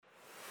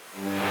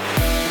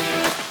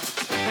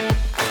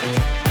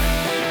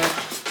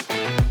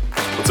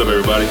up,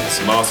 everybody?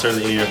 It's Miles Turner,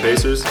 the Indiana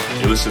Pacers.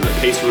 You're listening to the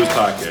Pace Rules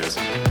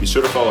Podcast. Be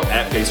sure to follow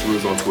at Pace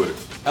Rules on Twitter.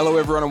 Hello,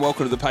 everyone, and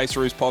welcome to the Pace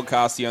Rules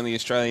Podcast, the only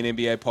Australian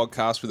NBA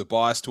podcast with a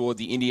bias toward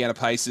the Indiana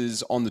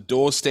Pacers on the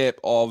doorstep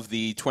of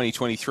the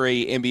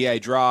 2023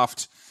 NBA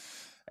Draft.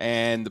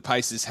 And the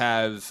Pacers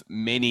have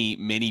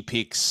many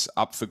picks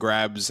up for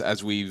grabs,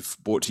 as we've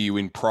brought to you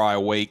in prior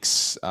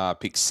weeks.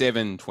 Pick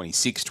 7,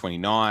 26,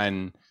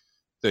 29,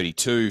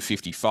 32,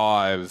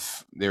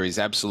 55. There is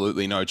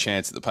absolutely no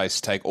chance that the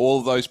Pacers take all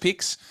of those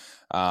picks.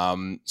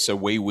 So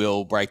we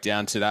will break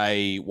down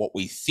today what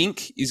we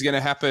think is going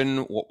to happen,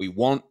 what we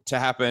want to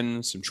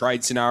happen, some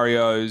trade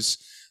scenarios,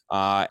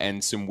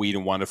 and some weird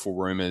and wonderful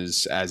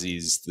rumors, as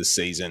is the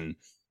season.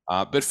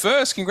 But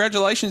first,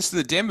 congratulations to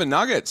the Denver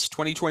Nuggets,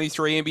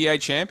 2023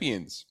 NBA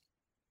champions.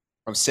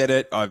 I've said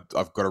it. I've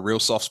got a real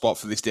soft spot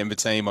for this Denver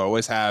team. I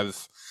always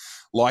have.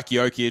 Like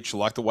Jokic,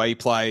 like the way he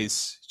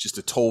plays. Just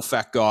a tall,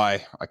 fat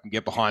guy. I can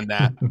get behind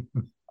that.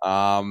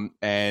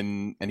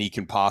 And he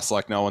can pass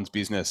like no one's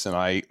business. And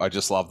I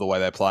just love the way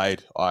they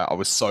played. I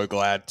was so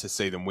glad to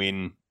see them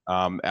win.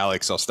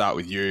 Alex, I'll start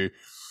with you.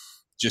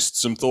 Just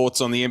some thoughts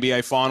on the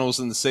NBA Finals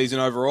and the season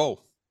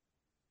overall.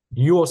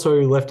 You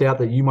also left out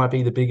that you might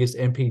be the biggest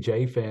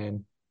MPJ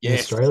fan in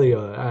Australia.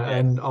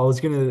 And I was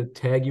going to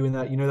tag you in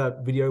that,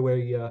 that video where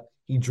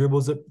he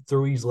dribbles it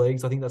through his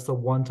legs. I think that's the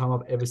one time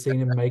I've ever seen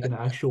him make an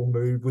actual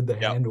move with the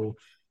handle.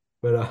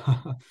 But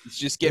it's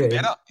just getting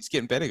better. It's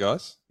getting better,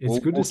 guys. It's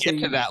good to see. We'll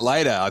get to that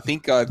later. I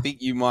think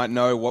you might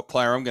know what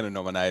player I'm going to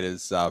nominate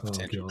as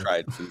potential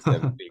trade for the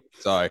 7th pick.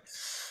 So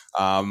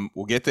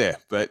we'll get there.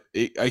 But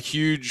a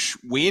huge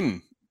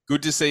win.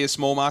 Good to see a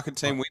small market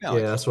team win,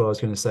 Alex. Yeah, that's what I was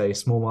going to say.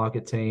 Small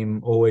market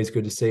team, always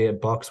good to see it.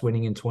 Bucks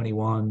winning in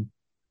 21.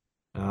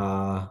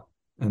 And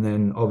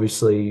then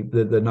obviously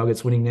the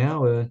Nuggets winning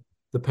now.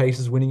 The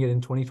Pacers winning it in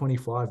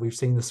 2025. We've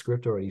seen the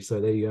script already. So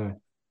there you go.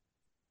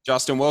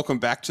 Justin, welcome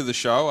back to the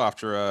show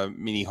after a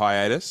mini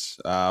hiatus.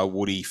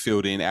 Woody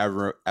filled in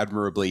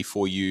admirably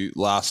for you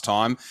last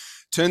time.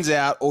 Turns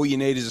out all you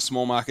need is a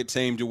small market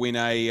team to win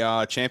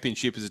a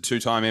championship as a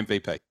 2-time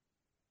MVP.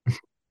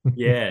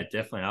 Yeah,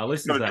 definitely. I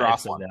listened to that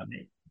episode without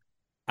me.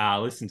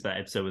 Listen to that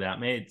episode without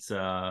me. It's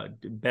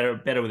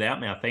better without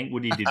me, I think.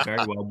 Woody did very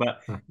well.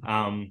 But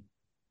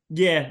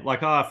yeah,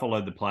 like I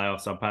followed the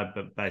playoffs.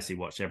 I basically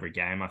watched every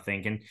game, I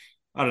think. And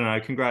I don't know,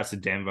 congrats to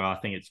Denver. I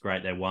think it's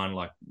great they won.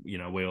 Like, we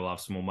all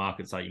love small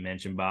markets, like you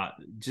mentioned, but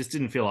just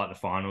didn't feel like the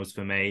finals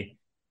for me.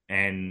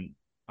 And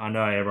I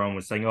know everyone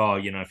was saying,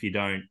 if you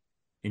don't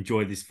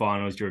enjoy this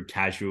finals, you're a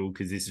casual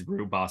because this is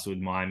real basketball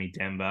with Miami,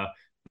 Denver.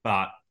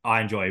 But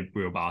I enjoy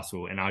real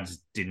basketball, and I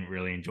just didn't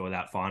really enjoy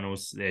that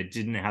finals. They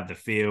didn't have the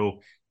feel,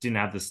 didn't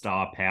have the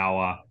star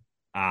power.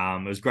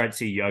 It was great to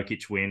see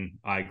Jokic win,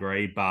 I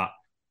agree, but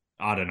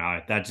I don't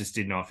know. That just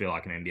did not feel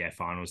like an NBA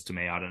finals to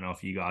me. I don't know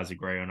if you guys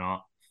agree or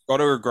not. Got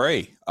to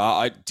agree.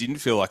 I didn't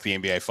feel like the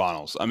NBA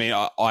Finals. I mean,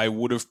 I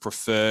would have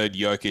preferred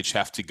Jokic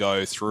have to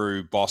go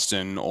through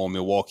Boston or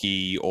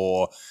Milwaukee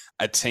or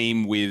a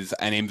team with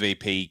an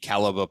MVP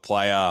caliber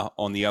player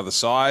on the other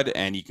side.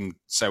 And you can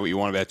say what you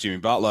want about Jimmy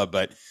Butler,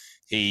 but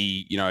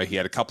he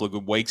had a couple of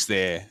good weeks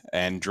there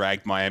and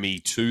dragged Miami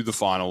to the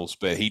finals,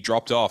 but he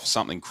dropped off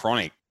something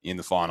chronic in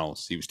the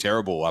finals. He was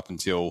terrible up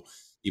until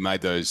he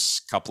made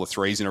those couple of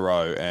threes in a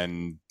row,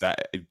 and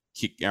that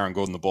kicked Aaron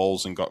Gordon the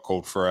balls and got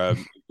called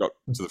got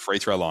to the free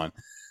throw line.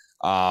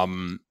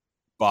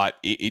 But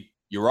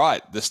you're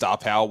right. The star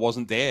power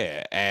wasn't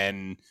there.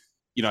 And,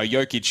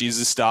 Jokic is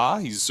a star.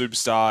 He's a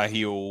superstar.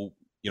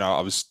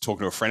 I was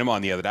talking to a friend of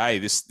mine the other day.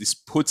 This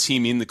puts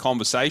him in the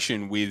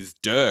conversation with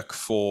Dirk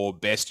for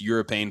best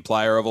European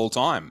player of all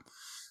time.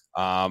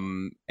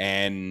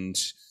 And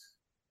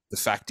the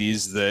fact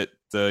is that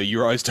the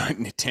Euros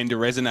don't tend to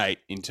resonate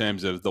in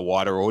terms of the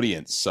wider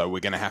audience. So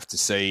we're going to have to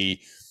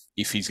see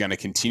if he's going to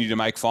continue to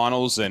make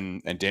finals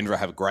and Denver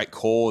have a great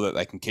core that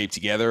they can keep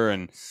together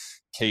and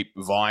keep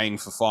vying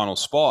for final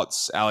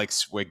spots.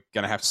 Alex, we're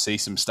going to have to see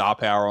some star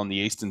power on the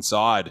Eastern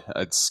side.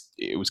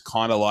 It was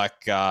kind of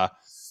like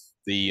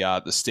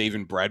the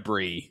Stephen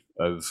Bradbury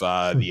of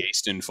the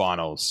Eastern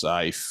Finals.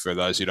 For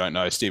those who don't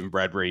know, Stephen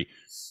Bradbury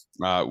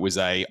was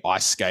a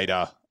ice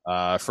skater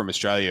from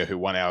Australia who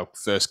won our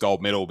first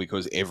gold medal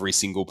because every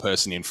single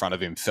person in front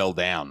of him fell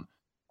down.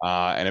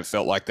 And it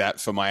felt like that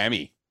for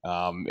Miami.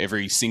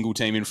 Every single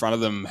team in front of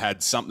them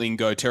had something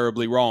go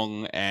terribly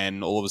wrong,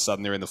 and all of a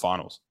sudden they're in the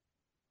finals.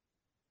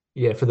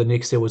 Yeah, for the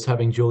Knicks, it was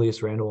having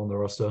Julius Randle on the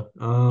roster.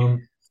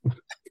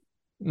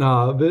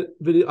 No, but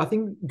I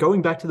think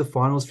going back to the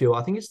finals feel,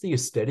 I think it's the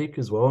aesthetic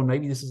as well. And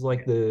maybe this is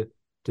like the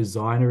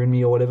designer in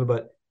me or whatever,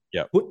 but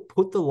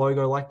put the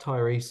logo, like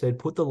Tyree said,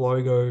 put the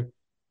logo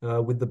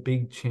with the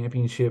big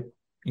championship,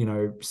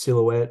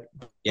 silhouette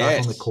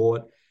back on the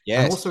court.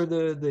 Yes. And also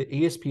the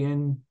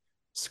ESPN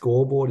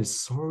scoreboard is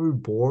so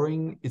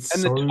boring. It's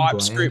and so the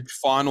TypeScript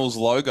finals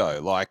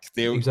logo, like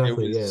there was,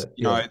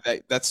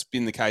 that's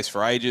been the case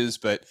for ages.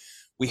 But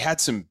we had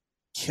some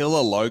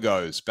killer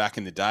logos back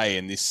in the day,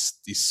 and this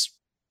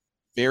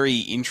very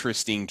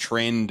interesting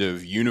trend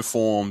of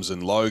uniforms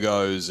and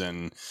logos.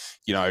 And,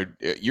 you know,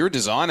 you're a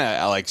designer,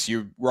 Alex,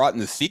 you're right in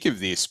the thick of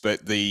this,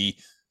 but the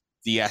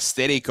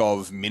aesthetic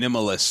of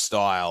minimalist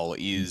style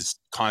is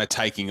kind of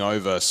taking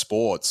over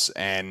sports.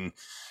 And,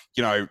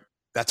 you know,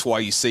 that's why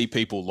you see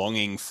people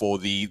longing for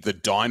the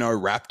Dino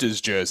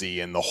Raptors jersey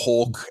and the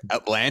Hawk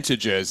Atlanta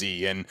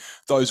jersey and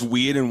those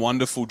weird and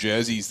wonderful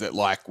jerseys that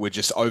like were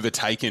just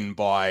overtaken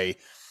by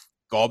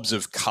gobs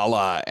of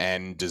color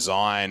and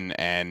design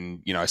and,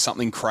 you know,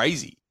 something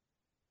crazy.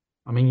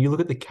 I mean, you look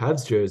at the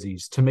Cavs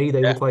jerseys. To me,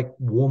 they look like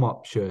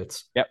warm-up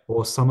shirts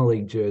or summer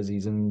league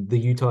jerseys. And the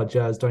Utah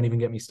Jazz, don't even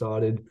get me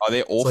started. Oh,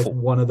 they're awful. It's like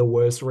one of the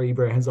worst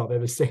rebrands I've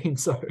ever seen.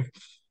 So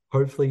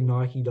hopefully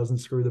Nike doesn't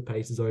screw the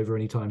Pacers over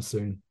anytime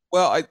soon.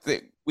 Well, I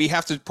think we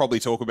have to probably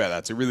talk about that.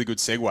 It's a really good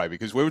segue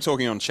because we were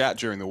talking on chat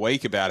during the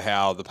week about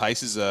how the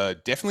Pacers are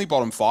definitely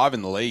bottom 5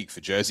 in the league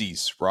for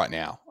jerseys right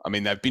now. I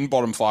mean, they've been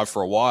bottom 5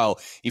 for a while.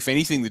 If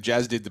anything, the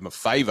Jazz did them a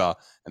favor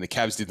and the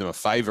Cavs did them a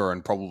favor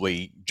and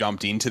probably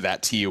jumped into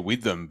that tier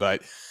with them.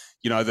 But,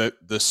 you know,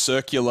 the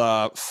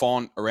circular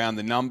font around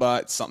the number,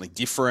 it's something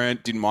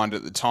different. Didn't mind it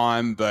at the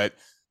time, but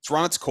it's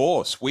run its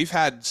course. We've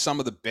had some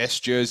of the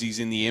best jerseys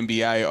in the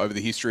NBA over the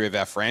history of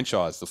our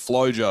franchise. The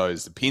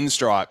Flojos, the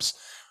Pinstripes,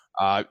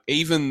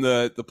 even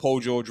the Paul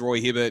George, Roy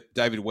Hibbert,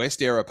 David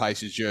West era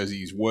Pacers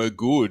jerseys were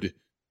good.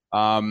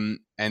 And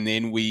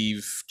then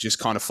we've just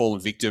kind of fallen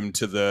victim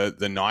to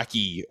the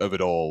Nike of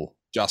it all.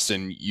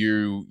 Justin,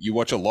 you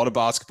watch a lot of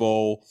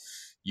basketball.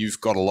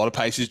 You've got a lot of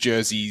Pacers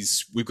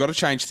jerseys. We've got to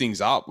change things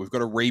up. We've got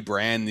to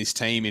rebrand this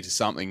team into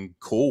something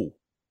cool.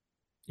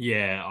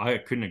 Yeah, I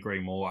couldn't agree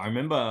more. I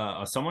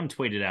remember someone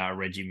tweeted out a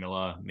Reggie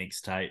Miller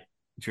mixtape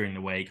during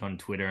the week on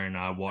Twitter, and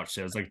I watched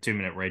it. It was like a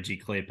 2-minute Reggie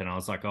clip, and I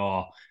was like,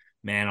 oh,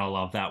 man, I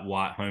love that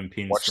white home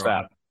pinstripe. Watch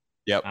that.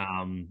 Yep.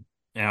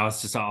 And I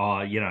was just like,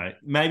 oh, you know,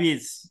 maybe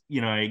it's,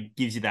 you know, it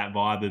gives you that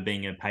vibe of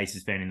being a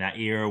Pacers fan in that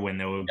era when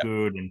they were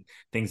good and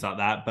things like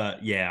that.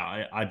 But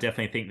yeah, I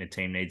definitely think the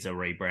team needs a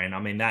rebrand.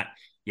 I mean,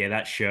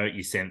 that shirt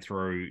you sent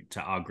through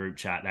to our group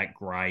chat, that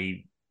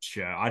grey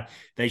shirt,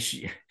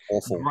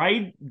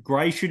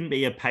 grey shouldn't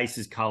be a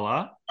Pacers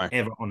color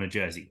ever on a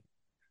jersey.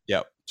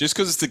 Yep. Just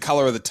because it's the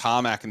color of the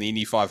tarmac in the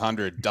Indy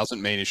 500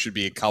 doesn't mean it should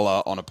be a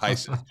color on a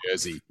Pacers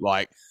jersey.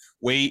 Like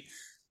we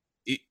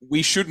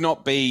should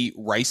not be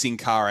racing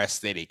car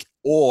aesthetic,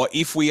 or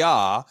if we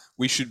are,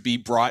 we should be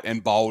bright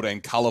and bold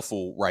and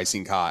colorful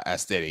racing car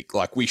aesthetic.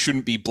 Like we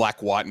shouldn't be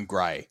black, white, and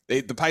gray.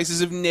 The Pacers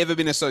have never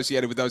been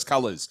associated with those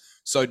colors,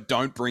 so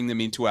don't bring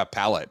them into our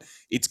palette.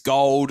 It's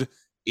gold,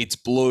 it's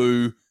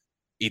blue,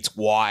 it's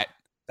white.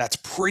 That's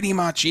pretty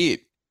much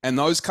it. And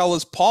those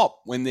colors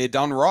pop when they're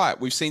done right.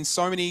 We've seen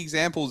so many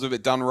examples of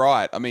it done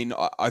right. I mean,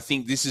 I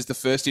think this is the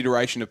first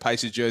iteration of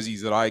Pacers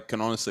jerseys that I can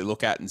honestly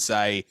look at and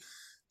say,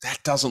 that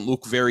doesn't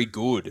look very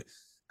good.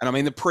 And I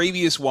mean, the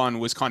previous one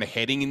was kind of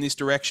heading in this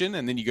direction.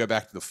 And then you go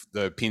back to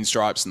the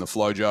Pinstripes and the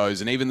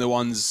Flojos and even the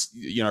ones,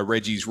 you know,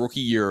 Reggie's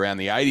rookie year around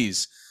the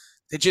 80s.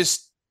 They're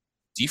just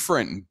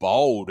different and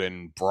bold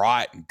and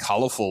bright and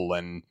colorful,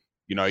 and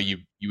you know, you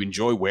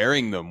enjoy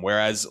wearing them.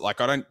 Whereas,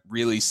 like, I don't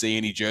really see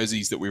any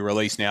jerseys that we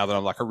release now that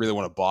I'm like, I really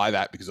want to buy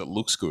that because it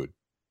looks good.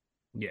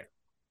 Yeah.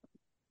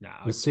 No,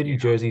 the city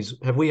jerseys,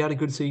 have we had a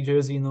good city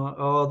jersey in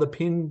the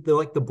pin? They're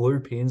like the blue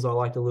pins. I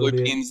liked a little bit.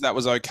 Blue pins, that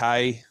was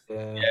okay.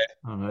 Yeah.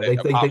 I don't know. They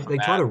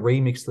try to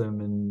remix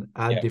them and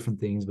add different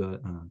things,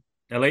 but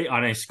at least I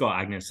know Scott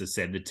Agnes has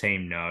said the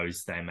team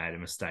knows they made a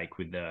mistake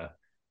with the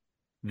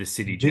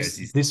city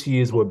jerseys. This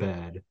year's were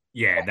bad.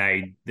 Yeah,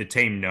 the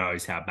team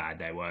knows how bad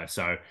they were.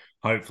 So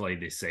hopefully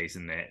this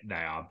season they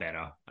are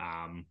better.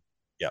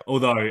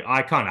 Although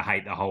I kind of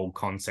hate the whole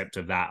concept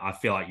of that. I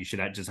feel like you should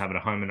just have it a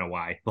home and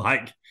away.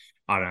 Like,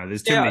 I don't know.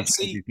 There's too many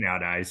jerseys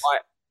nowadays.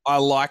 I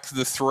like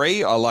the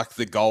 3. I like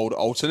the gold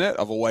alternate.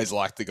 I've always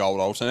liked the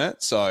gold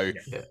alternate. So,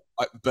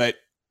 but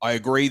I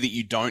agree that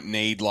you don't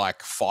need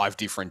like 5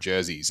 different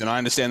jerseys. And I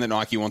understand that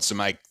Nike wants to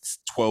make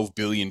 $12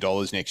 billion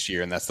next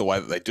year, and that's the way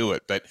that they do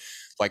it. But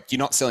like, you're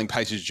not selling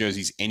Pacers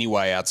jerseys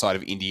anyway outside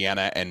of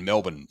Indiana and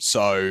Melbourne.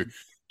 So,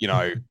 you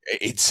know,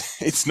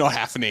 it's not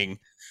happening.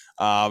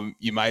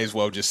 You may as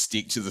well just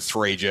stick to the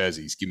 3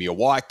 jerseys. Give me a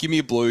white, give me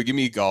a blue, give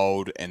me a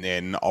gold, and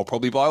then I'll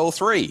probably buy all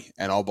 3,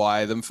 and I'll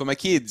buy them for my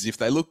kids if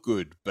they look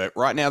good. But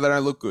right now they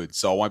don't look good,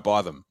 so I won't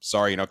buy them.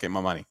 Sorry, you're not getting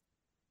my money.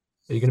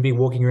 Are you going to be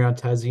walking around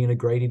Tassie in a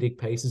Grady Dick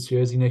Pacers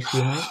jersey next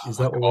year, mate? Is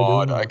that what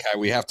we're doing? Okay,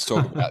 we have to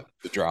talk about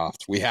the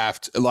draft. We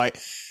have to, like,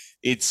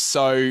 it's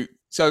so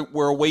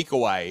we're a week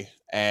away,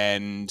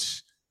 and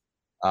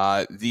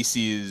this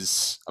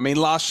is, I mean,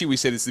 last year we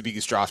said it's the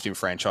biggest draft in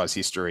franchise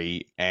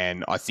history,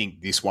 and I think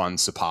this one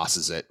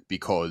surpasses it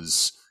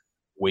because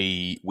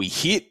we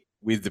hit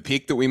with the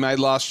pick that we made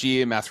last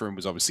year. Mathurin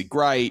was obviously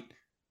great.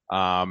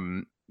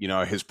 You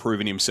know, has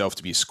proven himself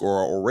to be a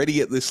scorer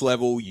already at this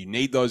level. You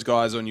need those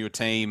guys on your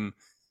team.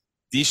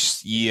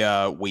 This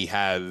year, we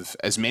have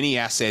as many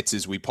assets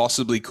as we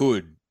possibly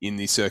could in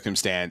this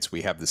circumstance.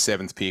 We have the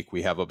 7th pick.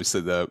 We have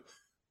obviously the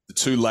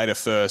 2 later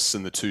firsts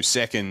and the 2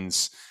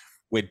 seconds.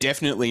 We're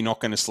definitely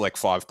not going to select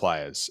 5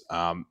 players.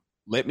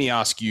 let me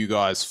ask you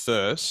guys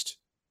first,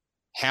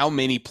 how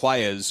many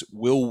players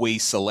will we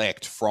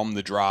select from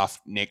the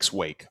draft next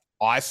week?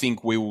 I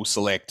think we will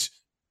select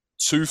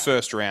 2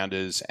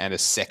 first-rounders and a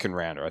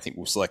second-rounder. I think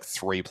we'll select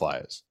 3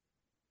 players.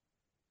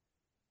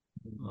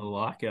 I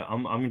like it.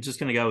 I'm just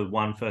going to go with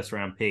 1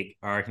 first-round pick.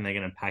 I reckon they're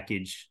going to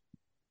package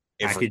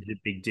a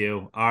big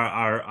deal.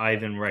 I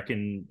even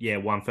reckon,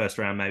 1 first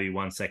round, maybe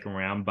 1 second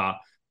round. But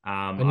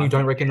and you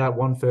don't reckon that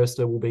 1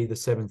 firster will be the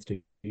 7th, do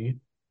you?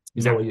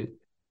 That what you?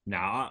 No,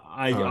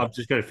 I've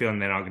just got a feeling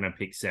they're not going to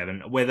pick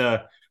 7.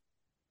 Whether,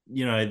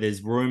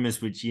 there's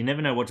rumors, which you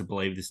never know what to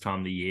believe this time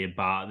of the year,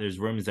 but there's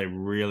rumors they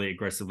really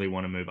aggressively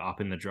want to move up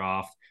in the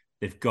draft.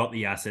 They've got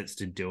the assets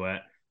to do it.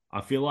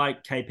 I feel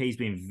like KP's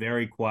been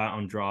very quiet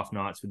on draft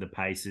nights with the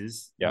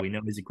Pacers. Yep. We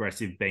know he's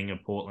aggressive being a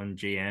Portland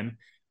GM.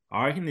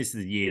 I reckon this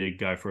is the year to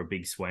go for a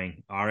big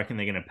swing. I reckon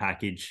they're going to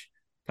package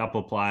a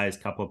couple of players,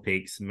 couple of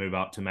picks, move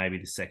up to maybe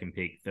the 2nd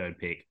pick, 3rd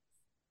pick.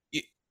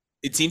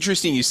 It's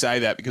interesting you say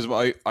that because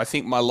I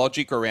think my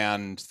logic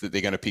around that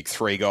they're going to pick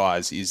 3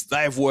 guys is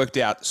they have worked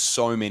out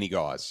so many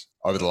guys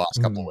over the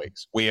last couple of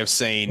weeks. We have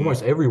seen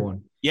almost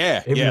everyone.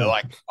 Yeah.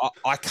 Like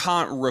I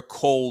can't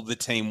recall the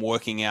team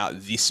working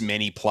out this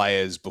many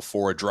players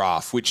before a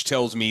draft, which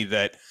tells me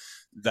that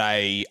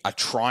they are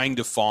trying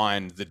to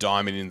find the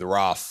diamond in the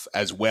rough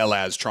as well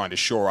as trying to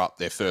shore up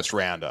their first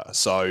rounder.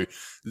 So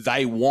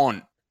they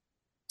want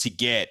to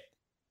get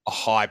a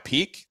high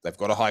pick. They've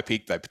got a high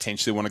pick. They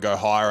potentially want to go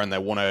higher and they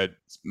want to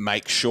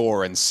make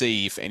sure and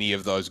see if any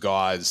of those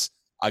guys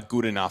are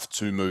good enough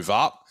to move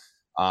up.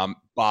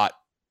 But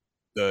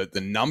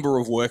the number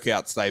of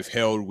workouts they've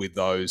held with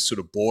those sort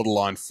of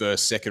borderline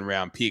first, second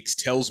round picks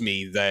tells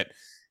me that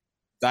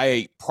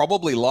they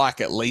probably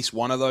like at least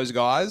one of those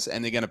guys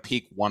and they're going to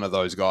pick one of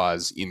those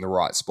guys in the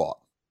right spot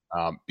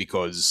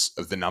because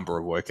of the number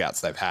of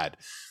workouts they've had.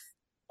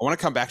 I want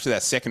to come back to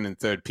that 2nd and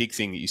 3rd pick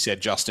thing that you said,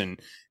 Justin.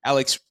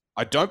 Alex,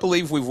 I don't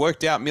believe we've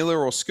worked out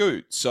Miller or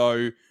Scoot.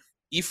 So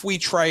if we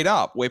trade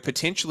up, we're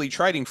potentially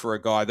trading for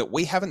a guy that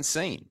we haven't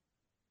seen.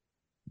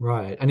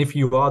 Right. And if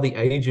you are the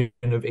agent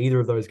of either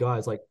of those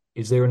guys, like,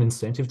 is there an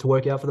incentive to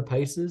work out for the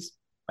Pacers?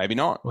 Maybe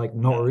not. Like,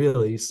 not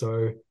really.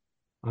 So,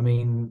 I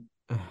mean,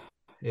 yeah,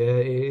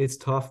 it's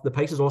tough. The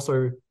Pacers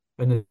also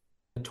are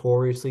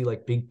notoriously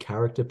like big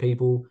character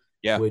people.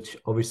 Yeah. Which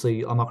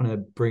obviously I'm not going to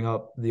bring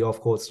up the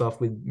off-court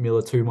stuff with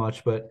Miller too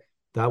much, but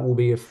that will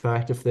be a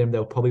factor for them.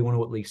 They'll probably want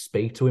to at least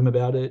speak to him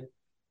about it.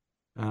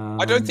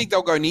 I don't think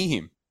they'll go near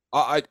him.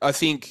 I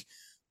think.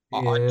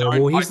 Yeah,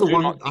 well, he's the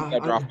one. Not think they'll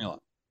draft Miller.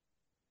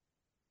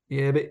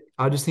 Yeah, but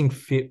I just think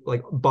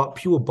but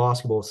pure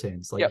basketball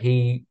sense, like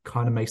he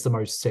kind of makes the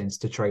most sense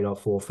to trade up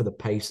for the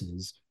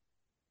Pacers.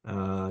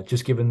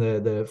 Just given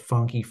the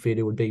funky fit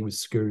it would be with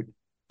Scoot.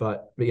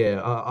 But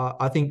yeah,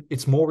 I think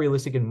it's more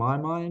realistic in my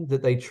mind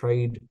that they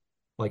trade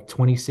like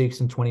 26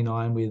 and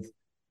 29 with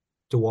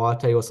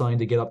Duarte or something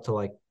to get up to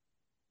like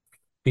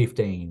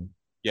 15.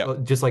 Yeah,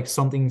 just like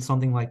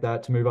something like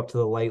that to move up to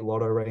the late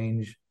lotto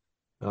range.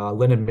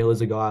 Leonard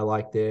Miller's a guy I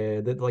like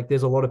there. That like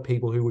there's a lot of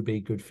people who would be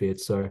good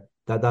fits. So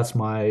that's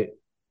my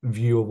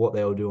view of what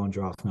they'll do on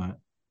draft night.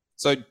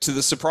 So to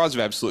the surprise of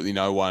absolutely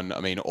no one,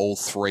 I mean, all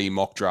 3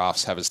 mock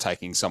drafts have us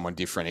taking someone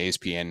different.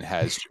 ESPN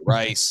has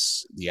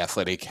Race, The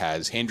Athletic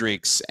has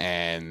Hendricks,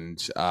 and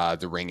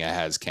The Ringer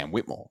has Cam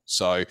Whitmore.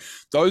 So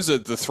those are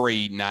the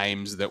 3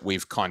 names that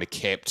we've kind of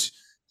kept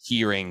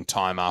hearing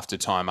time after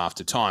time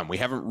after time. We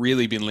haven't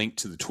really been linked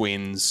to the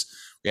Twins.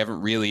 We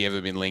haven't really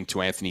ever been linked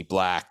to Anthony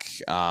Black,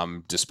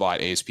 despite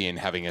ESPN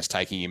having us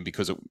taking him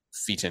because it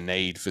fit a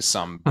need for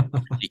some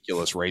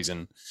ridiculous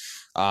reason.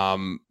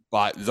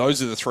 But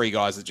those are the 3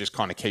 guys that just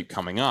kind of keep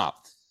coming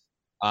up.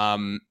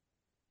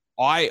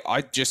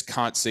 I just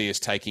can't see us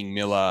taking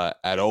Miller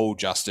at all,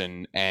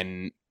 Justin.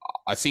 And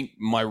I think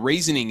my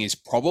reasoning is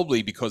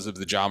probably because of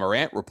the Ja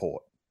Morant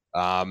report.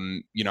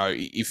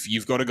 If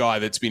you've got a guy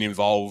that's been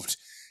involved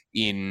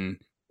in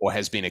or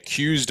has been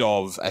accused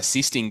of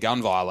assisting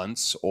gun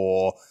violence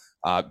or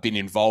been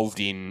involved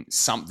in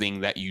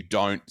something that you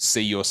don't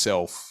see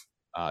yourself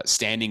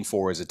standing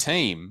for as a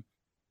team,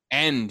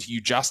 and you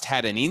just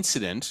had an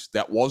incident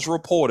that was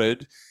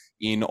reported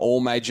in all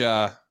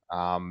major,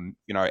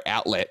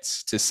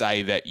 outlets to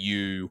say that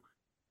you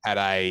had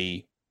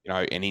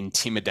an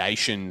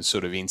intimidation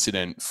sort of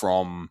incident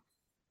from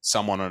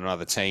someone on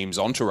another team's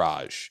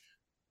entourage.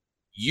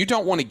 You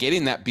don't want to get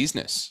in that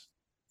business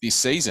this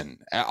season.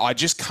 I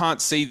just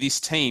can't see this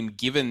team,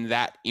 given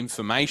that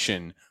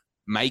information,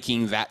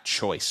 making that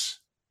choice.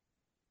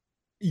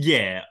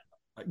 Yeah,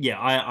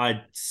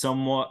 I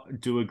somewhat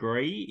do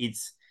agree.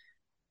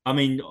 On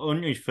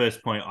your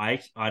first point,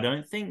 I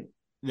don't think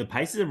the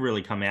Pacers have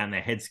really come out and their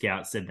head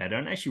scout said they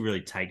don't actually really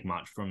take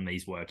much from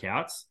these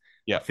workouts.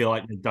 Yeah. I feel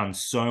like they've done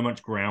so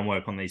much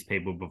groundwork on these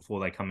people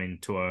before they come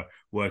into a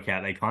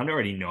workout. They kind of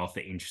already know if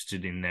they're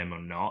interested in them or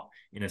not,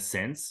 in a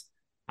sense.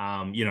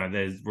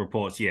 There's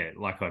reports,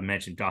 like I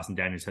mentioned, Dustin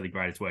Daniels had the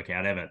greatest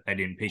workout ever. They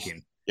didn't pick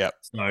him. Yeah.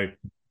 So,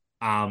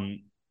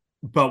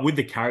 but with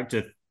the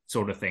character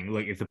sort of thing,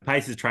 look, if the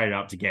Pacers traded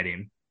up to get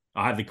him,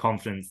 I have the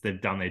confidence they've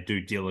done their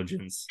due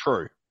diligence.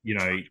 True.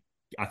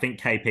 I think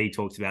KP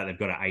talks about they've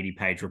got an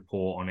 80-page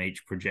report on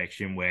each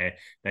projection where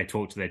they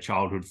talk to their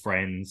childhood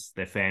friends,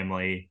 their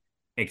family,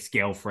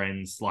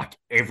 ex-girlfriends, like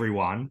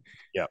everyone.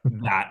 Yeah.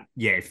 That,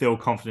 if they were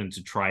confident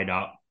to trade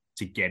up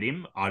to get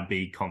him, I'd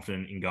be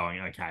confident in going,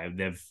 okay,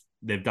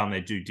 they've done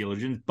their due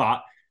diligence.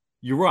 But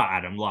you're right,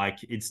 Adam. Like,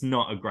 it's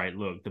not a great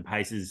look. The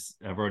Pacers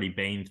have already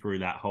been through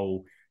that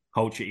whole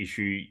culture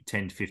issue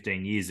 10 to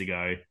 15 years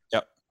ago.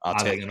 Yep.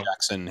 Arteta,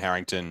 Jackson,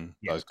 Harrington,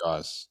 those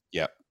guys.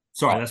 Yep.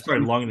 Sorry, that's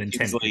probably longer than 10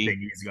 to 15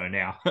 Kingsley. years ago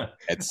now.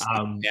 It's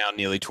now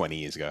nearly 20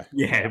 years ago.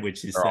 Yeah,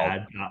 which is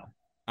sad.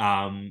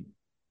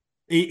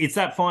 It's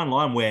that fine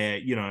line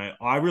where,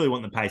 I really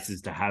want the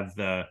Pacers to have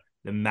the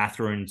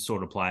Mathurin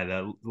sort of player,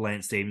 the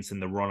Lance Stevenson,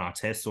 the Ron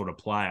Artest sort of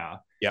player.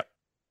 Yep.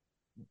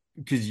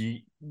 Because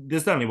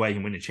there's the only way you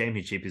can win a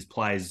championship is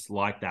players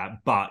like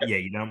that. But,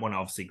 you don't want to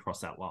obviously cross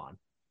that line.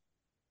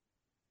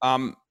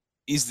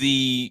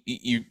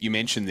 You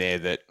mentioned there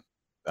that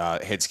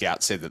head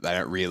scout said that they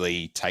don't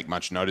really take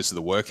much notice of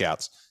the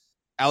workouts.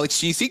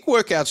 Alex, do you think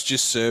workouts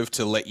just serve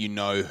to let you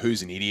know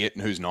who's an idiot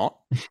and who's not?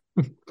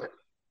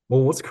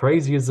 Well, what's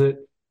crazy is that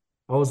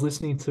I was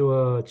listening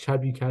to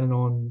Chad Buchanan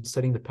on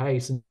Setting the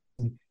Pace, and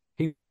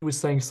he was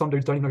saying some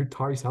dudes don't even know who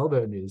Tyrese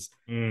Halliburton is.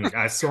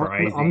 That's so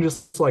crazy. I'm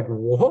just like,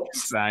 what?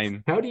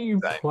 Same. How do you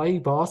play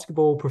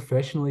basketball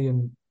professionally?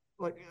 And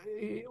like,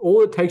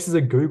 all it takes is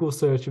a Google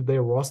search of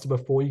their roster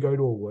before you go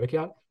to a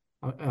workout.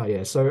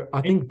 So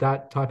I think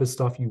that type of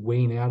stuff you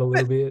wean out a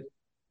little bit.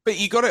 But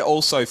you got to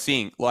also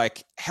think,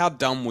 like, how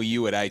dumb were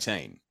you at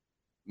 18,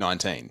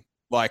 19?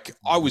 Like,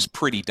 I was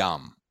pretty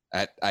dumb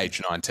at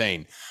age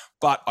 19,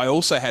 but I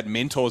also had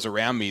mentors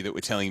around me that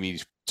were telling me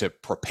to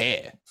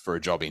prepare for a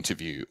job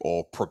interview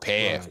or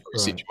prepare for a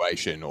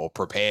situation or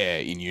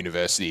prepare in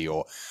university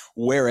or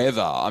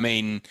wherever. I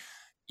mean,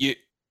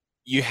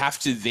 you have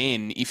to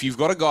then, if you've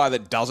got a guy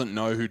that doesn't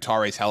know who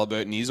Tyrese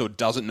Halliburton is or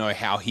doesn't know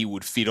how he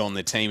would fit on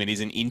the team and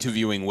isn't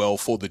interviewing well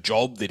for the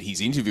job that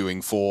he's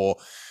interviewing for,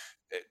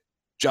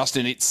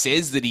 Justin, it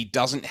says that he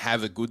doesn't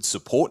have a good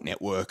support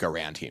network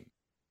around him,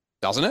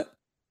 doesn't it?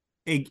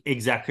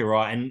 Exactly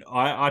right. And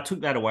I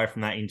took that away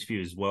from that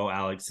interview as well,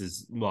 Alex,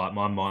 is like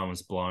my mind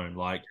was blown.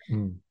 Like,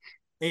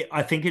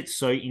 I think it's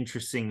so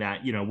interesting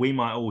that, we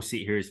might all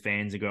sit here as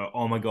fans and go,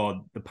 oh my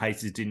God, the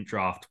Pacers didn't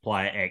draft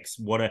player X.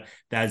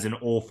 That's an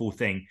awful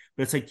thing.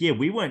 But it's like,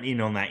 we weren't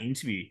in on that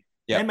interview.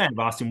 Yep. They may have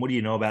asked him, what do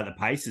you know about the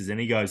Pacers? And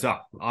he goes, oh,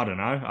 I don't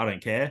know. I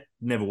don't care.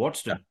 Never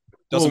watched them.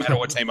 Doesn't matter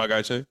what team I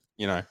go to,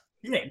 Yeah,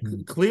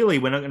 clearly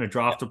we're not going to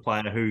draft a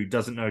player who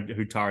doesn't know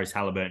who Tyrese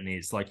Halliburton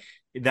is. Like,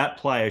 that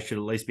player should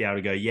at least be able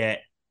to go,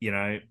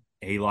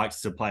 he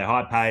likes to play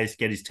high pace,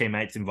 get his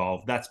teammates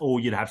involved. That's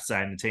all you'd have to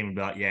say, and the team would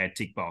be like,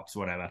 tick box,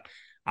 whatever.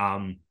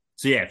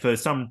 For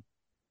some,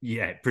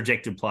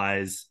 projected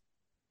players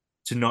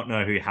to not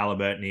know who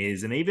Halliburton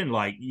is, and even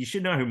like you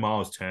should know who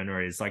Miles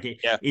Turner is. Like,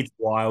 it's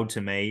wild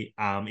to me.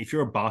 If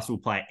you're a basketball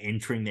player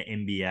entering the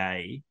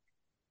NBA,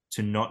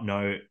 to not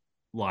know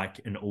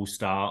like an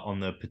all-star on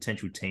the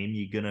potential team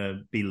you're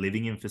gonna be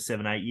living in for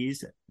 7-8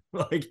 years,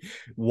 like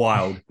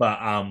wild. But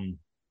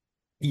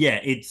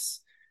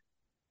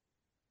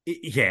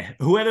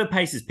whoever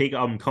Pacers pick,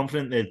 I'm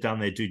confident they've done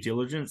their due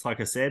diligence, like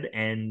I said,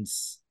 and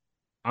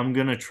I'm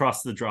gonna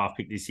trust the draft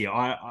pick this year.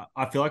 I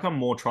feel like I'm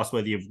more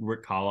trustworthy of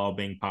Rick Carlisle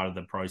being part of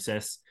the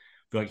process.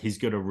 I feel like he's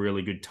got a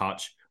really good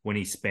touch when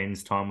he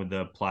spends time with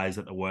the players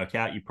at the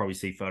workout. You probably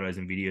see photos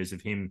and videos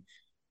of him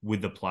with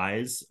the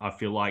players. I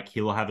feel like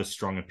he'll have a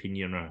strong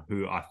opinion on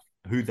who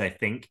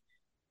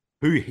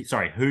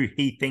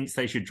he thinks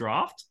they should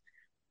draft.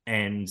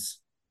 And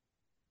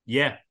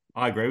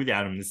I agree with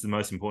Adam. This is the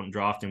most important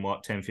draft in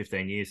 10,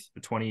 15 years,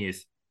 20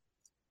 years.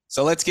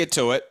 So let's get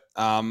to it.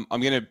 I'm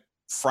going to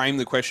frame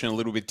the question a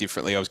little bit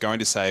differently. I was going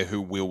to say,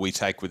 who will we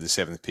take with the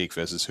 7th pick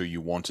versus who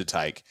you want to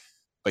take?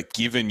 But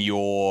given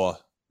your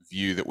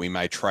view that we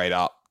may trade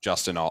up,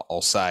 Justin,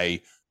 I'll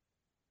say,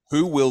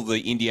 who will the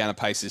Indiana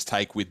Pacers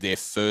take with their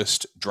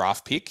first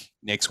draft pick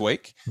next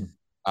week?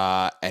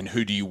 And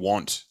who do you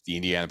want the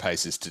Indiana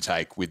Pacers to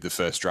take with the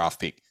first draft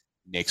pick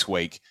next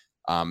week?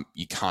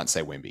 You can't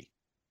say Wemby.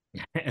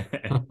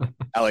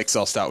 Alex,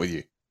 I'll start with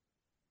you.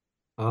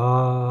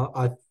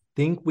 I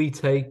think we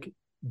take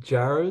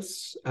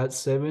Jarris at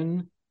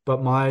 7,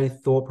 but my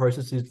thought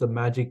process is the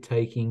Magic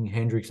taking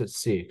Hendricks at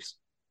 6.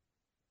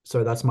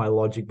 So that's my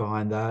logic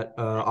behind that.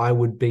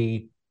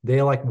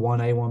 They're like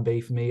 1A,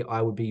 1B for me.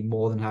 I would be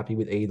more than happy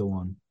with either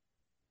one.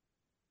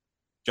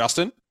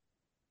 Justin?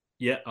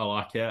 Yeah, I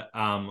like it.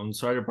 I'm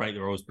sorry to break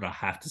the rules, but I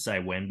have to say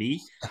Wemby.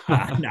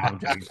 No, I'm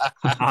joking.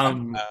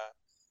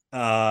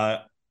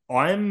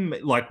 I'm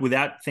like,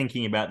 without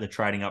thinking about the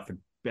trading up for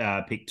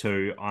pick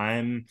 2,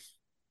 I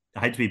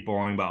hate to be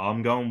boring, but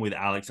I'm going with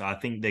Alex. I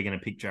think they're going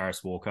to pick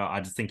Jarris Walker.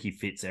 I just think he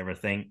fits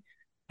everything.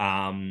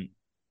 And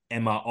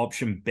my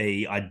option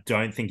B, I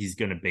don't think he's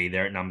going to be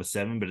there at number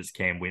 7, but it's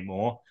Cam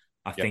Whitmore.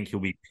 I think he'll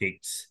be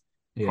picked.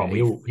 Yeah,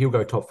 he'll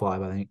go top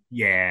 5, I think.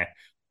 Yeah.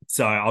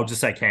 So I'll just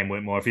say Cam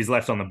Whitmore. If he's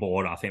left on the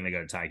board, I think they're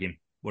going to take him.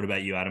 What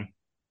about you, Adam?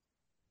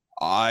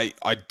 I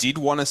did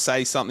want to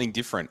say something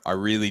different. I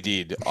really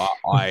did.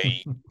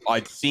 I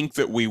think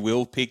that we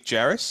will pick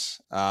Jarris,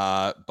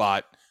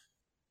 but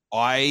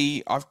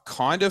I've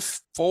kind of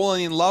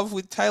fallen in love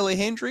with Taylor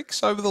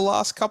Hendricks over the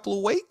last couple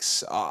of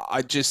weeks.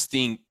 I just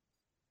think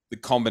the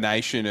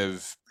combination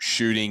of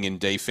shooting and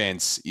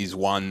defense is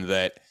one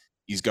that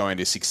is going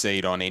to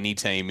succeed on any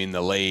team in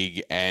the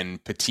league,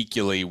 and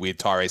particularly with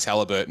Tyrese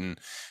Halliburton,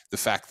 the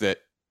fact that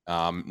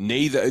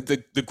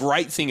the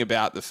great thing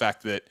about the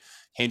fact that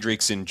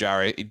Hendricks and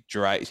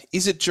Jarris,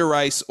 is it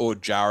Jarris or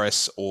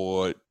Jarris,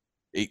 or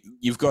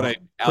you've got to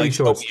Alex,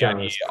 sure it's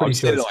Jarris. Pretty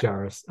sure it's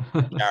Jarris.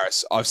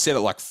 Jarris. I've said it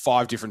like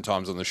 5 different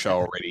times on the show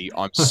already.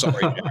 I'm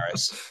sorry,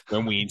 Jarris.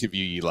 When we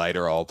interview you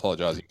later, I'll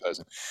apologize in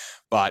person.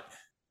 But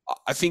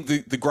I think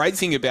the great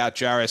thing about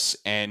Jarris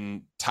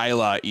and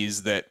Taylor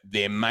is that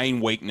their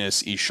main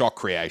weakness is shot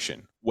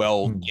creation.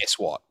 Well, guess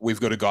what? We've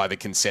got a guy that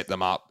can set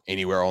them up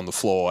anywhere on the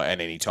floor at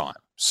any time.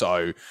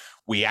 So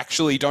we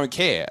actually don't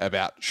care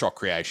about shot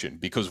creation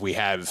because we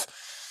have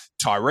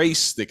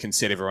Tyrese that can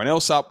set everyone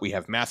else up. We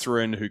have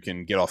Mathurin who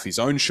can get off his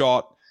own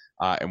shot,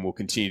 and we'll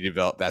continue to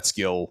develop that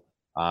skill.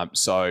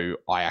 So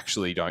I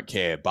actually don't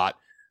care. But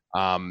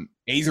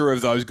either of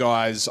those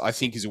guys, I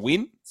think, is a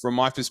win from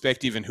my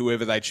perspective, and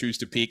whoever they choose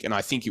to pick. And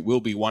I think it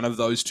will be one of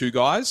those two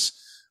guys.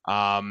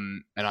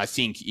 And I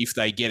think if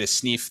they get a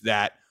sniff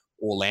that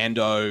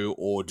Orlando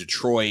or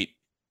Detroit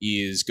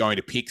is going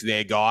to pick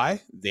their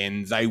guy,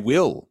 then they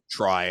will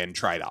try and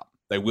trade up.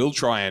 They will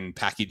try and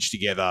package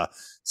together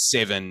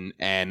 7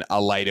 and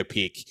a later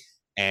pick,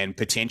 and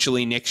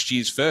potentially next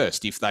year's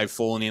first if they've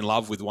fallen in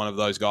love with one of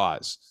those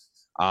guys.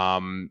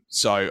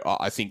 So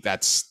I think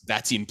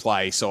that's in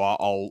play. So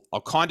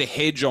I'll kind of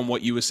hedge on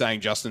what you were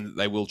saying, Justin, that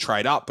they will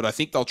trade up, but I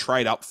think they'll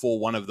trade up for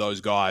one of those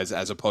guys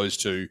as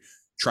opposed to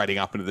trading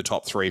up into the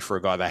top 3 for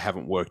a guy they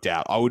haven't worked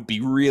out. I would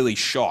be really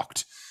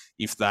shocked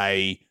if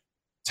they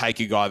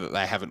take a guy that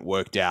they haven't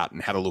worked out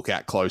and had a look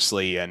at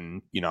closely,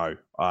 and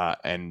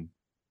and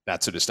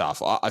that sort of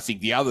stuff. I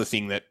think the other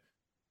thing that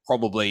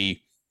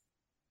probably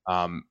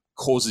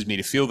causes me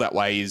to feel that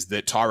way is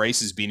that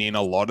Tyrese has been in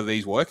a lot of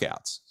these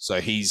workouts. So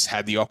he's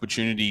had the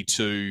opportunity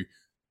to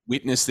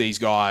witness these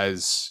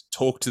guys,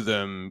 talk to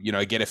them,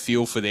 get a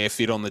feel for their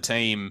fit on the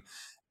team.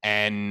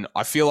 And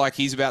I feel like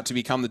he's about to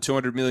become the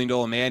 $200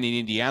 million man in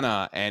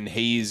Indiana, and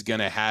he is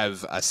going to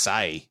have a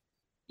say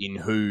in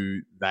who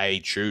they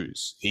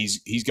choose.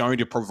 He's going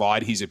to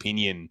provide his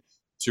opinion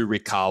to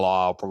Rick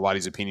Carlisle, provide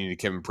his opinion to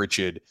Kevin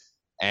Pritchard.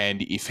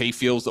 And if he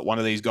feels that one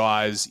of these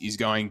guys is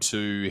going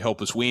to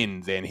help us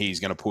win, then he's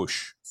going to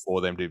push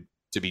for them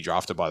to be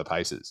drafted by the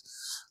Pacers.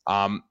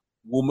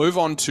 We'll move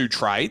on to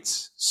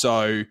trades.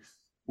 So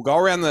we'll go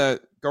around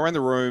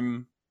the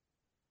room.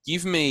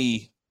 Give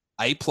me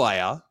a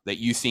player that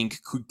you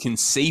think could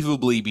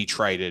conceivably be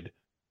traded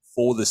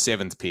for the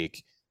 7th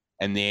pick,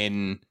 and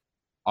then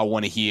I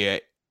want to hear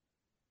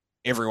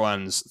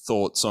everyone's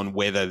thoughts on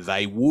whether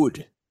they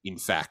would, in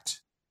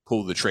fact,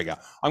 pull the trigger.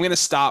 I'm going to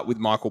start with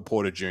Michael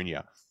Porter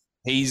Jr.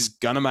 He's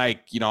going to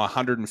make,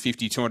 $150,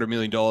 $200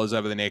 million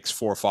over the next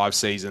 4 or 5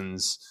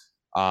 seasons.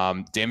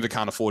 Denver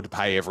can't afford to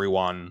pay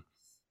everyone.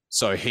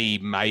 So he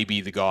may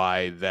be the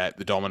guy that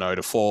the domino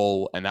to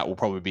fall, and that will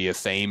probably be a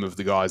theme of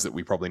the guys that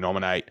we probably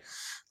nominate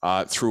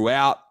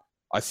throughout.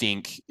 I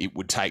think it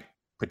would take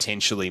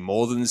potentially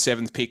more than the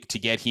 7th pick to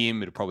get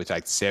him. It'd probably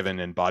take 7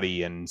 and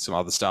Buddy and some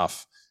other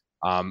stuff.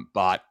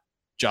 But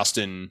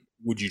Justin,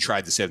 would you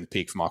trade the 7th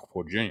pick for Michael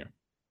Porter Jr.?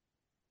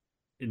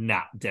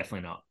 Nah,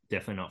 definitely not.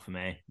 Definitely not for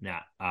me. Nah.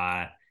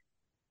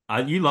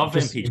 You love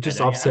MPJ. You've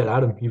just upset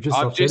Adam. You've just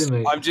upset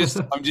me. I'm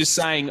just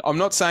saying. I'm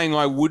not saying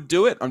I would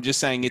do it. I'm just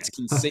saying it's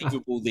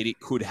conceivable that it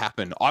could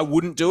happen. I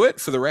wouldn't do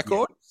it for the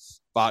record,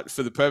 but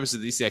for the purpose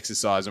of this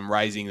exercise, I'm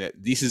raising that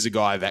this is a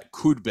guy that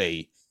could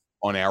be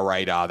on our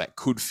radar, that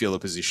could fill a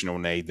positional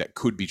need, that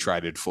could be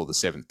traded for the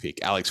 7th pick.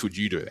 Alex, would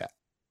you do that?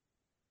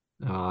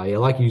 Yeah,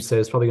 like you said,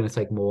 it's probably going to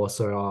take more,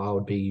 so I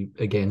would be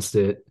against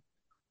it,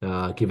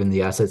 given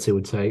the assets it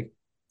would take.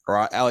 All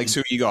right, Alex,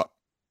 who you got?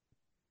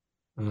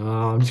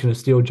 I'm just going to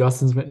steal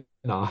Justin's.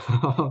 No.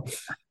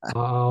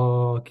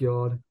 Oh,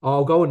 God.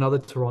 I'll go another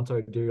Toronto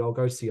dude. I'll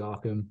go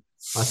Siakam.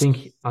 I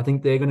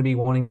think they're going to be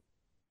wanting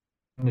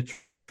to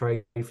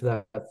trade for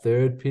that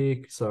 3rd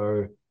pick.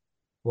 So,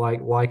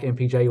 like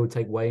MPJ would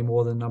take way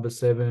more than number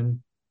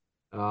 7.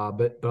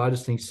 But I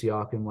just think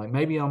Siakam,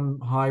 maybe I'm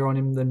higher on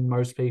him than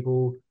most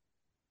people,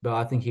 but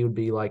I think he would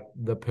be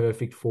the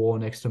perfect 4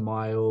 next to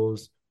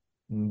Miles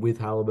with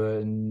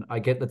Halliburton. I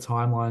get the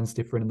timeline's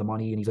different and the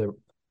money, and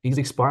he's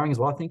expiring as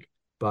well, I think,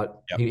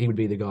 but he would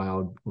be the guy I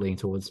would lean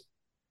towards.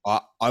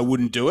 I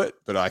wouldn't do it,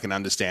 but I can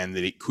understand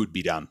that it could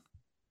be done.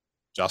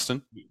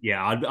 Justin?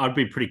 Yeah, I'd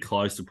be pretty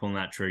close to pulling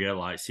that trigger.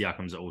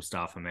 Siakam's an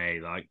all-star for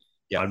me.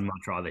 I'd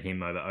much rather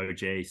him over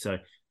OG. So,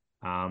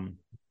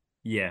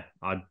 yeah,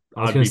 I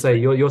was going to say,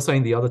 you're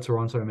saying the other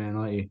Toronto man,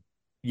 aren't you?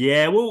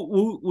 Yeah,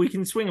 we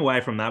can swing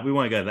away from that. We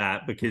won't go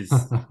that because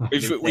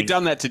we've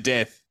done that to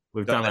death.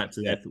 We've done that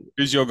to death.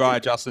 Who's your guy,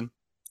 Justin?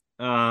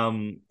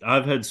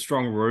 I've heard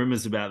strong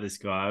rumors about this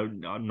guy.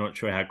 I'm not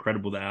sure how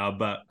credible they are,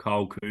 but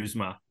Kyle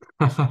Kuzma.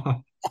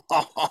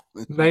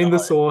 Name the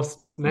source.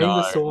 Name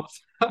the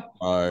source.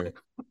 No.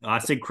 I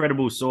said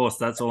credible source.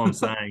 That's all I'm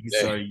saying.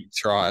 Yeah, So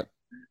that's right.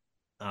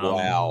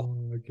 Wow.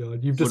 Oh my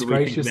god, you've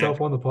disgraced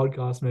yourself on the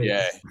podcast, mate.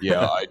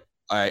 Yeah.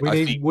 I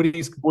need think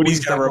Woody's going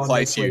to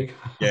replace you. Week.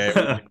 Yeah,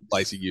 we're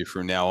replacing you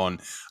from now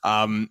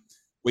on.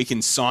 We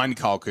can sign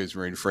Kyle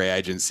Kuzma in free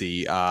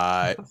agency.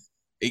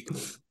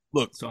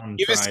 Look,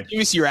 give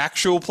us your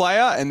actual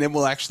player, and then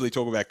we'll actually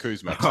talk about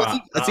Kuzma.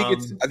 I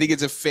think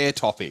it's a fair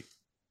topic.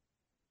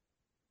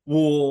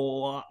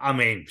 Well, I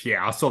mean,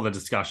 yeah, I saw the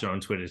discussion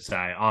on Twitter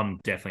today. I'm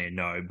definitely a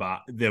no,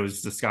 but there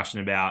was discussion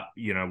about,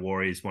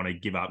 Warriors want to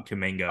give up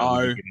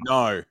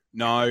Kuminga.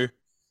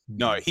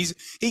 No.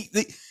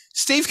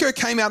 Steve Kerr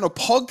came out on a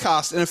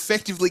podcast and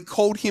effectively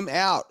called him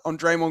out on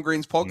Draymond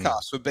Green's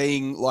podcast for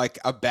being like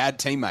a bad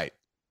teammate.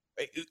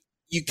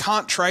 You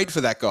can't trade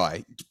for that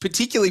guy,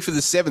 particularly for the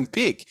 7th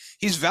pick.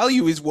 His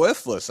value is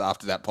worthless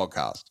after that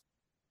podcast.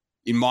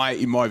 In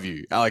my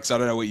view, Alex, I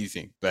don't know what you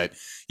think, but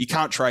you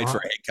can't trade for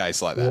a head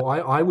case like that.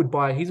 Well, I would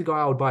buy. He's a guy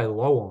I would buy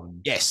low on.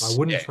 Yes, I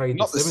wouldn't trade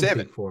not the 7th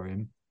pick for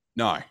him.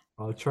 No,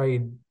 I'll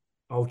trade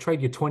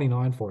your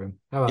 29 for him.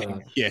 How about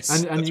that?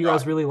 Yes, and you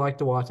guys really liked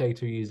Duarte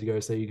 2 years ago,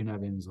 so you can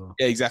have him as well.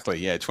 Yeah, exactly.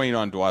 Yeah,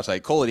 29 Duarte.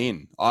 Call it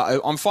in.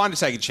 I'm fine to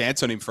take a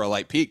chance on him for a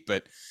late pick,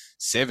 but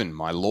 7,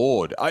 my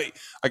lord.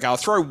 I'll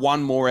throw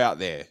one more out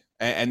there.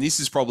 And this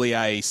is probably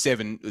a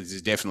 7. This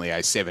is definitely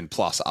a 7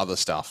 plus other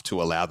stuff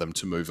to allow them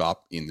to move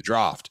up in the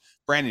draft.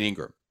 Brandon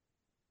Ingram.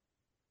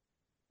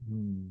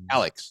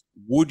 Alex,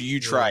 would you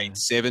trade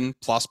 7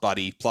 plus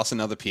Buddy plus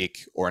another pick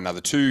or another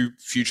 2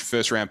 future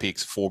first round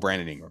picks for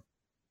Brandon Ingram?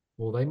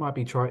 Well, they might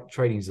be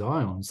trading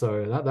Zion,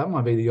 so that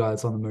might be the guy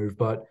that's on the move.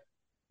 But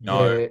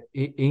no,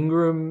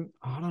 Ingram,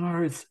 I don't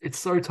know. It's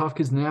so tough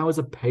because now as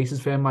a Pacers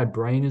fan, my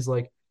brain is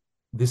like,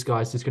 this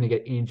guy's just going to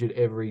get injured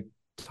every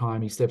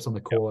time he steps on the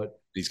court. Yep.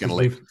 He's going to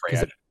leave.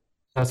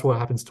 That's what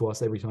happens to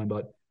us every time.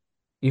 But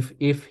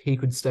if he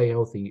could stay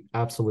healthy,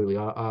 absolutely.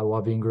 I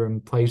love Ingram.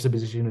 Plays the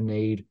position of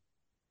need.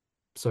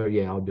 So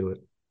yeah, I'll do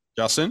it.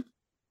 Justin?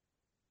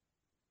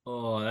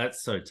 Oh,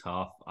 that's so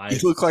tough. You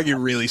look like you're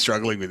really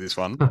struggling with this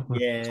one.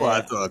 Yeah. That's why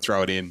I thought I'd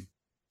throw it in.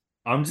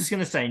 I'm just going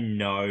to say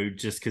no,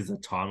 just because the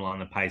timeline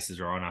the Pacers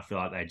are on. I feel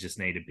like they just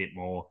need a bit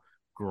more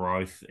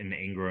growth in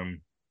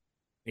Ingram.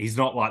 He's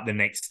not like the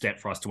next step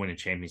for us to win a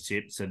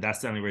championship. So that's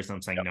the only reason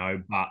I'm saying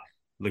no. But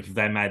look, if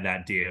they made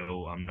that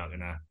deal, I'm not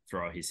going to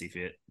throw a hissy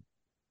fit.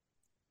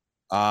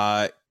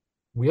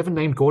 We haven't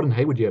named Gordon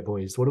Hayward yet,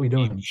 boys. What are we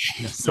doing?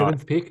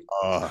 7th pick?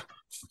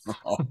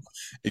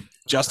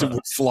 Justin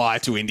would fly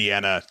to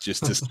Indiana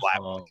just to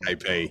slap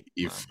KP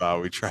if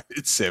we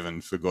traded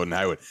 7 for Gordon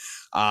Hayward.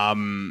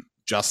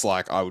 Just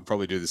like I would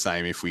probably do the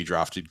same if we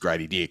drafted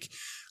Grady Dick.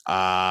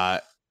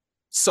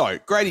 So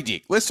Grady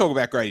Dick, let's talk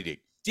about Grady Dick.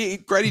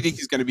 Grady Dick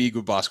is going to be a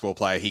good basketball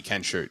player. He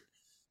can shoot.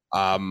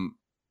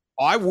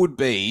 I would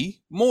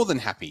be more than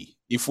happy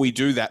if we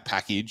do that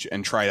package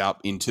and trade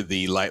up into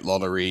the late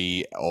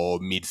lottery or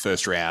mid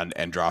first round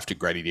and drafted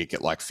Grady Dick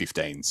at like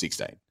 15,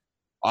 16.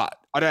 I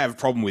don't have a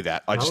problem with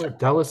that.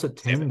 Dallas at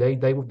 10,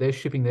 they're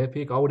shipping their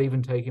pick. I would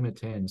even take him at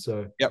 10.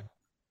 So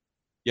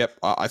Yep.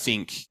 I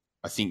think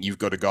you've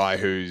got a guy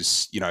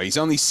who's, he's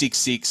only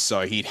 6'6",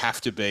 so he'd have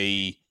to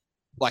be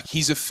like,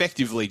 he's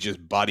effectively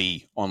just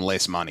Buddy on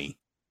less money.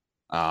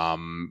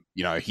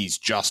 He's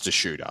just a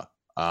shooter.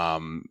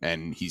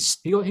 And he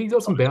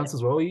got some bounce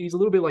as well. He's a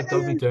little bit like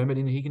Doug McDermott,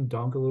 and he can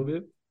dunk a little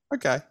bit.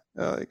 Okay.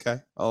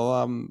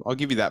 I'll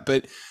give you that.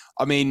 But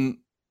I mean,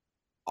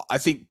 I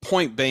think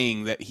point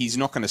being that he's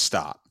not going to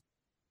start.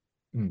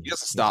 He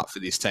doesn't start for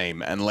this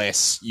team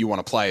unless you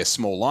want to play a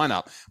small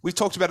lineup. We've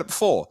talked about it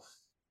before.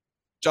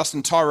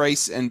 Justin,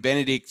 Tyrese and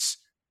Benedict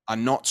are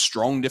not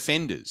strong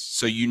defenders.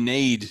 So you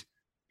need,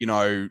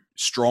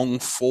 strong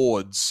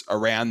forwards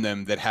around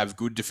them that have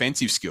good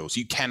defensive skills.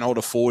 You cannot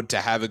afford to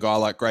have a guy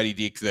like Grady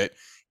Dick that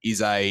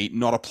is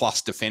not a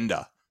plus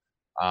defender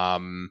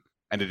and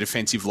a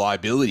defensive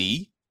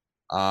liability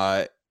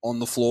on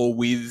the floor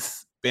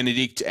with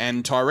Benedict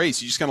and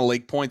Tyrese. You're just going to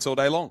leak points all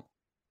day long.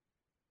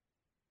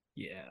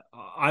 Yeah,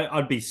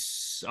 I'd be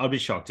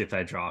shocked if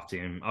they draft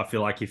him. I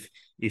feel like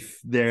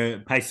if their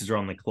Pacers are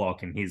on the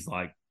clock and he's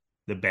like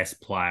the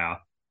best player,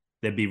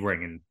 they'd be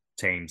ringing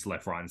teams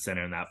left, right, and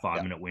center in that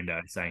 5-minute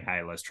window, saying,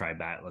 "Hey, let's trade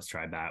back.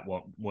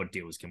 What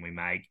deals can we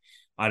make?"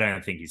 I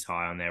don't think he's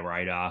high on their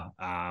radar.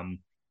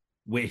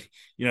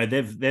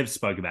 They've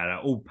spoke about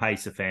it. All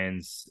Pacer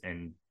fans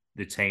and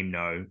the team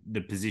know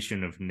the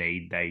position of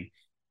need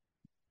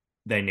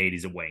they need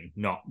is a wing,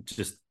 not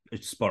just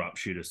a spot up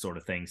shooter sort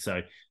of thing.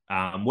 So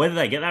whether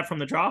they get that from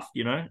the draft,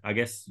 I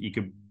guess you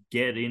could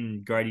get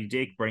in Grady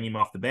Dick, bring him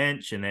off the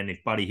bench, and then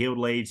if Buddy Hield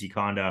leaves, you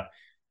kind of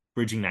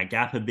bridging that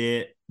gap a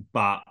bit.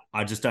 But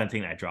I just don't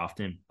think they draft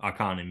him. I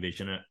can't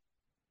envision it.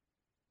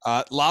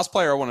 Last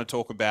player I want to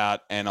talk about,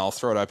 and I'll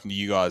throw it open to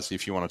you guys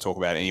if you want to talk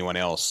about anyone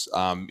else,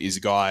 is a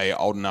guy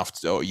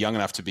young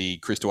enough to be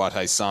Chris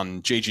Duarte's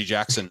son, Gigi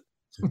Jackson.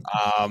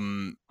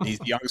 He's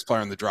the youngest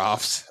player in the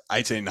draft,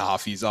 18 and a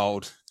half years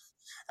old.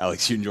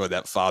 Alex, you enjoyed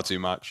that far too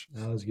much.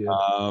 That was good.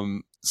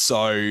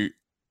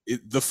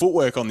 The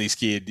footwork on this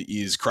kid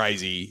is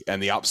crazy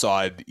and the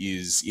upside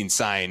is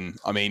insane.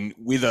 I mean,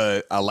 with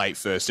a late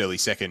first, early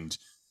second,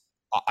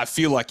 I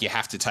feel like you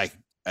have to take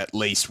at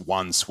least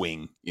one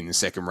swing in the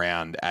second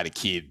round at a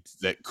kid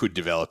that could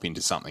develop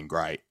into something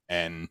great.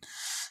 And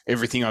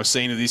everything I've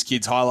seen of this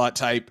kid's highlight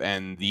tape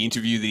and the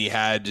interview that he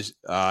had,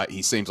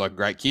 he seems like a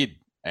great kid.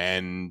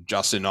 And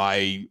Justin,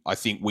 I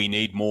think we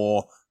need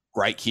more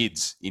great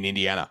kids in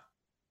Indiana.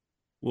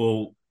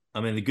 Well, I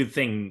mean, the good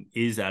thing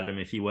is, Adam,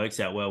 if he works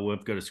out well,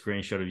 we've got a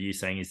screenshot of you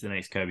saying he's the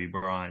next Kobe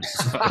Bryant.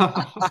 So.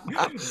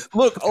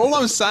 Look, all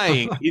I'm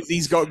saying is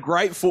he's got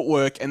great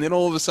footwork, and then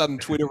all of a sudden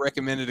Twitter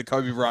recommended a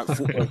Kobe Bryant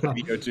footwork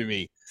video to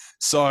me.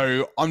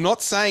 So I'm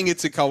not saying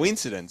it's a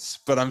coincidence,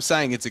 but I'm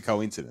saying it's a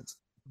coincidence.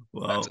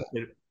 Well,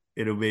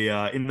 it'll be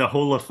in the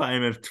Hall of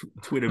Fame of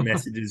Twitter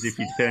messages if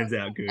he turns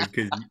out good,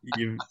 because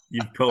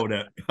you've called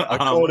it. I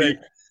called it.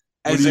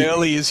 As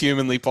early as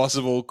humanly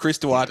possible. Chris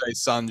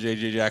Duarte's son,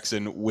 G.G.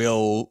 Jackson,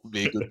 will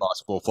be a good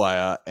basketball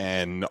player,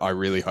 and I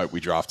really hope we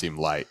draft him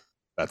late.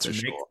 That's for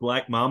sure.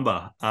 Black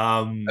Mamba.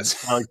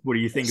 Alex, what do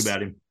you think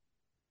about him?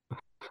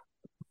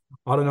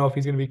 I don't know if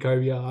he's going to be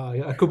Kobe.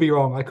 I could be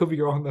wrong.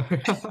 though.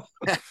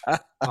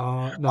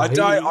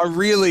 I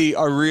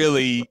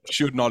really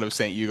should not have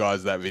sent you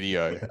guys that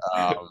video.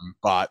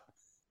 But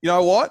you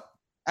know what?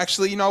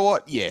 Actually, you know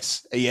what?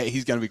 Yes. Yeah,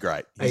 he's going to be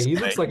great. He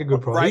looks like a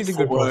good prospect. He's a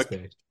good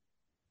prospect.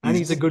 And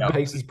he's a good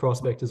Pacers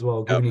prospect as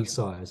well, given his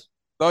size.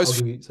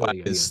 Those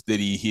players that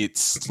he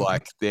hits,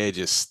 like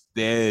they're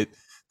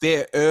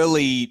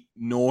early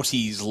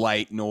noughties,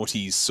 late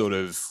noughties sort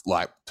of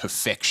like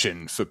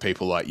perfection for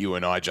people like you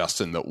and I,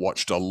 Justin, that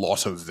watched a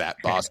lot of that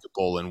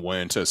basketball and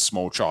weren't a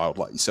small child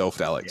like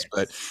yourself, Alex. Yes.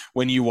 But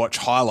when you watch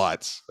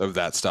highlights of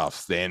that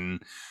stuff,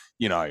 then,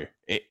 you know,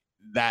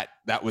 that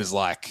was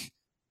like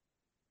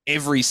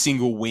every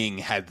single wing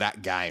had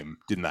that game,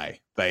 didn't they?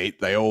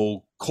 They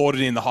all caught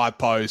it in the high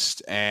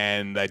post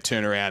and they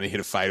turn around and hit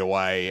a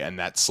fadeaway, and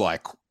that's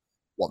like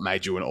what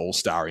made you an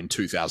all-star in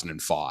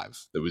 2005.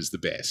 That was the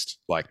best.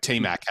 Like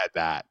T-Mac had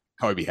that.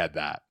 Kobe had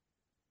that.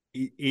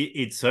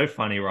 It's so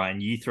funny, right?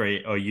 And you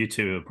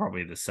two are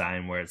probably the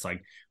same, where it's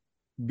like,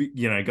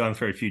 you know, going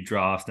through a few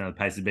drafts now, the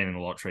Pacers have been in the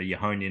lottery, you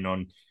honed in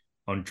on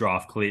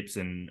draft clips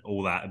and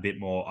all that a bit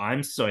more.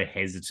 I'm so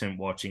hesitant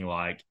watching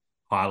like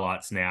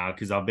highlights now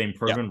because I've been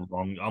proven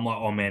wrong. I'm like,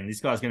 oh man,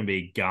 this guy's going to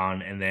be a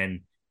gun, and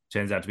then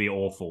turns out to be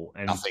awful.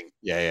 And nothing.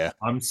 Yeah.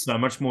 I'm so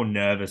much more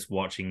nervous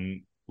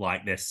watching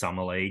like their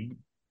summer league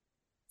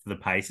for the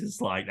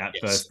Pacers. Like that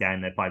first game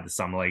they played the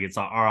summer league, it's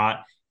like, all right,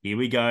 here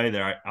we go.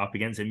 They're up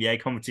against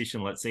NBA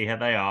competition. Let's see how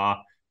they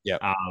are.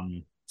 Yeah.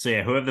 So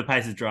yeah, whoever the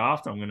Pacers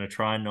draft, I'm going to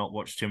try and not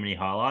watch too many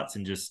highlights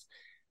and just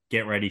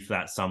get ready for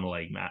that summer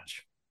league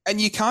match. And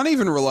you can't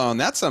even rely on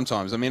that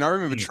sometimes. I mean, I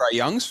remember Trae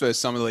Young's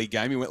first summer league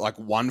game. He went like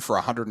 1 for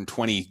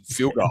 120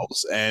 field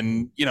goals,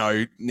 and you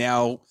know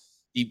now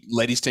he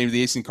led his team to the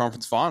Eastern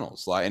Conference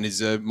Finals, like, and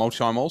is a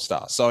multi-time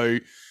All-Star. So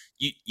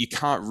you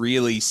can't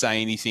really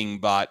say anything,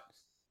 but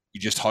you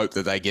just hope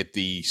that they get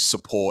the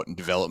support and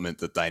development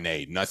that they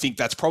need. And I think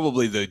that's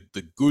probably the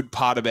good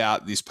part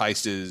about this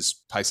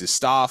Pacers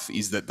staff,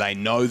 is that they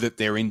know that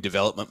they're in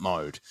development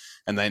mode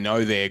and they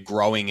know they're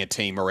growing a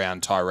team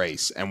around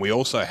Tyrese. And we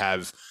also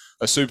have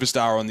a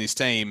superstar on this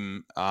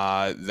team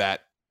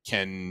that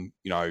can,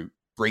 you know,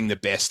 bring the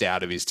best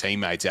out of his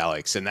teammates,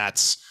 Alex. And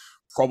that's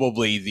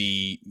probably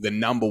the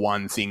number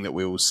one thing that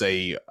we will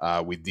see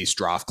with this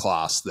draft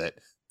class, that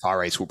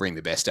Tyrese will bring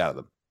the best out of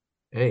them.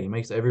 Yeah, he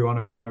makes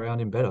everyone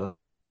around him better.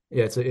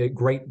 Yeah, it's a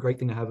great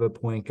thing to have a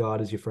point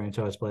guard as your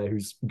franchise player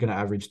who's going to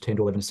average 10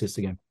 to 11 assists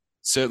a game.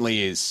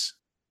 Certainly is.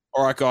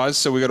 All right, guys.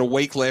 So we've got a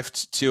week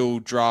left till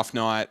draft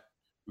night.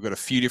 We've got a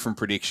few different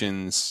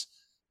predictions.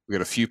 We've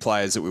got a few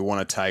players that we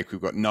want to take.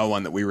 We've got no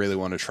one that we really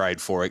want to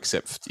trade for,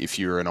 except if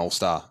you're an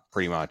all-star,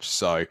 pretty much.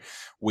 So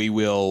we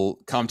will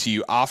come to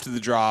you after the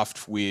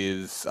draft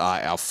with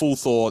our full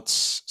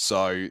thoughts.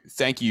 So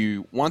thank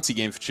you once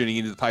again for tuning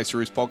into the Pacer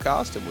Roos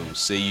podcast, and we will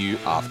see you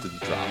after the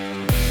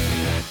draft.